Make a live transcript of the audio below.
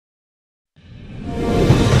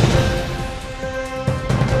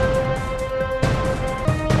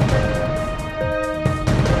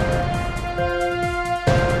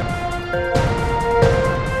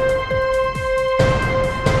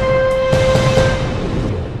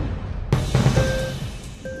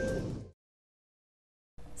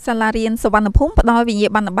សាលារៀនសុវណ្ណភូមិផ្ដល់វិញ្ញា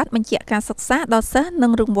បនបត្របញ្ជាក់ការសិក្សាដល់សិស្សនិ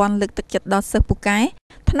ងរង្វាន់លើកទឹកចិត្តដល់សិស្សពូកែ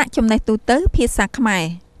ថ្នាក់ចំណេះទូទៅភាសាខ្មែរ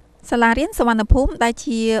សាលារៀនសុវណ្ណភូមិដែល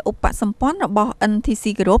ជាឧបសម្ព័ន្ធរបស់ NTC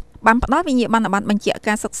Group បានផ្ដល់វិញ្ញាបនបត្របញ្ជាក់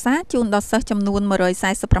ការសិក្សាជូនដល់សិស្សចំនួន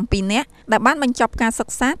147នាក់ដែលបានបញ្ចប់ការសិ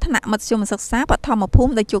ក្សាថ្នាក់មធ្យមសិក្សាបឋមភូ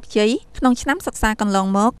មិដោយជោគជ័យក្នុងឆ្នាំសិក្សាកន្លង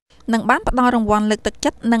មកនិងបានផ្ដល់រង្វាន់លើកទឹកចិ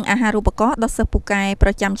ត្តនិងអាហារូបករណ៍ដល់សិស្សពូកែប្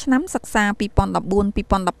រចាំឆ្នាំសិក្សា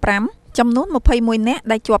2014-2015ចំនួន21នាក់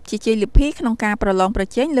ដែលជាប់ជាជ័យលាភីក្នុងការប្រឡងប្រ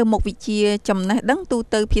ជែងលើមុខវិជ្ជាចំណេះដឹងទូ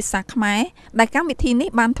ទៅភាសាខ្មែរដែលកម្មវិធីនេះ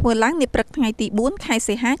បានធ្វើឡើងនាព្រឹកថ្ងៃទី4ខែ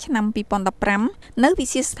សីហាឆ្នាំ2015នៅវិ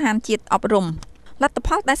ទ្យាស្ថានជាតិអប់រំលទ្ធផ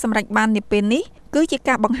លដែលសម្រេចបាននាពេលនេះគឺជា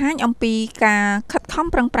ការបង្ហាញអំពីការខិតខំ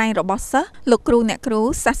ប្រឹងប្រែងរបស់សិស្សលោកគ្រូអ្នកគ្រូ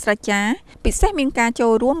សាស្ត្រាចារ្យពិសេសមានការចូ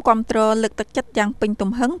លរួមគាំទ្រលើកទឹកចិត្តយ៉ាងពេញទំ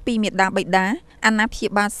ហឹងពីមាតាបិតាអាណាព្យា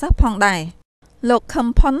បាលសិស្សផងដែរលោកខឹម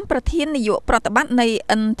ផុនប្រធាននាយកប្រតិបត្តិនៃ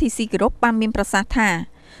NTC Group បានមានប្រសាសន៍ថា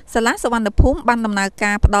សាលាសុវណ្ណភូមិបានដំណើរ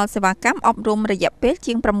ការផ្ដល់សេវាកម្មអប់រំរយៈពេល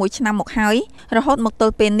ជាង6ឆ្នាំមកហើយរហូតមកទ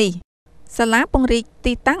ល់ពេលនេះសាលាពង្រីក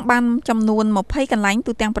ទីតាំងបានចំនួន20កន្លែង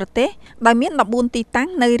ទូទាំងប្រទេសដោយមាន14ទីតាំង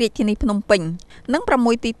នៅរាជធានីភ្នំពេញនិង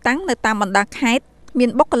6ទីតាំងនៅតាមបណ្ដាខេត្តមាន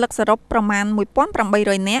បុគ្គលិកសរុបប្រមាណ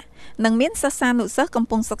1800នាក់និងមានសិស្សានុសិស្សកំ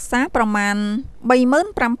ពុងសិក្សាប្រមាណ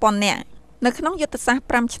35000នាក់នៅក្នុងយុទ្ធសាស្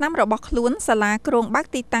ត្រ5ឆ្នាំរបស់ខ្លួនសាលាគ្រោងបើក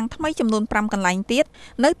ទីតាំងថ្មីចំនួន5កន្លែងទៀត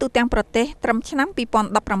នៅទូទាំងប្រទេសត្រឹមឆ្នាំ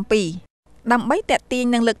2017ដើម្បីទាក់ទាញ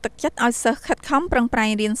និងលើកទឹកចិត្តឲ្យសិស្សខិតខំប្រឹងប្រែ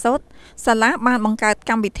ងរៀនសូត្រសាលាបានបង្កើត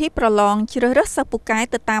កម្មវិធីប្រឡងជ្រើសរើសសិស្សពូកែ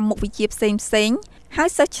ទៅតាមមុខវិជ្ជាផ្សេងៗហើយ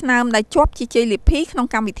សិស្សឆ្នើមដែលជាប់ជាជ័យលាភីក្នុង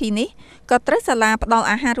កម្មវិធីនេះក៏ត្រូវសាលាផ្ដល់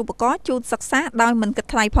អាហារូបករណ៍ជូនសិក្សាដោយមិនគិត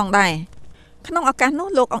ថ្លៃផងដែរក្នុងឱកាសនោះ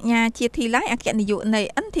លោកអុកញ៉ាជាធីឡៃអគ្គនាយកនៃ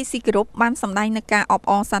NTC Group បានសម្ដែងនូវការអប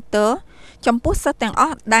អរសាទរចំពោះសិស្សទាំងអ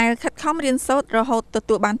ស់ដែលខិតខំរៀនសូត្ររហូតទ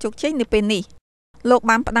ទួលបានជោគជ័យនៅពេលនេះលោក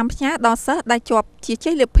បានផ្ដាំផ្ញើដល់សិស្សដែលជាប់ជា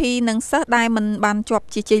ជ័យលាភីនិងសិស្សដែលមិនបានជាប់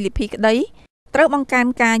ជាជ័យលាភីក្តីត្រូវបង្កើន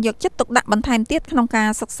ការយកចិត្តទុកដាក់បន្ថែមទៀតក្នុងការ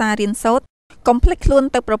សិក្សារៀនសូត្រកុំភ្លេចខ្លួន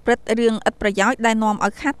ទៅប្រព្រឹត្តរឿងឥតប្រយោជន៍ដែលនាំឲ្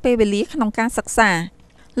យខាតពេលវេលាក្នុងការសិក្សា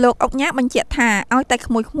លោកអុកញ៉ាបញ្ជាក់ថាឲ្យតែ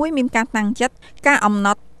ក្មួយៗមានការតាំងចិត្តការអំណ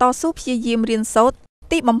ត់តស៊ូព្យាយាមរៀនសូត្រ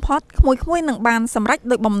ទីបំផុតក្មួយៗនឹងបានសម្រេច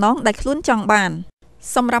ដោយបំណងដែលខ្លួនចង់បាន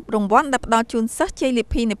សម្រាប់រង្វាន់ដែលផ្ដល់ជូនសិស្សជ័យលា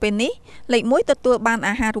ភីនៅពេលនេះលេខ1ទទួលបាន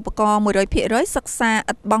អាហារូបករណ៍ 100% សិក្សា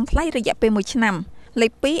ឥតបង់ថ្លៃរយៈពេល1ឆ្នាំលេ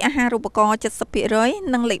ខ2អាហារូបករណ៍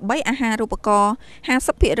 70% និងលេខ3អាហារូបករណ៍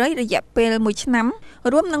 50% រយៈពេល1ឆ្នាំ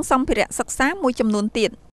រួមនឹងសម្ភារៈសិក្សាមួយចំនួនទៀ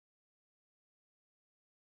ត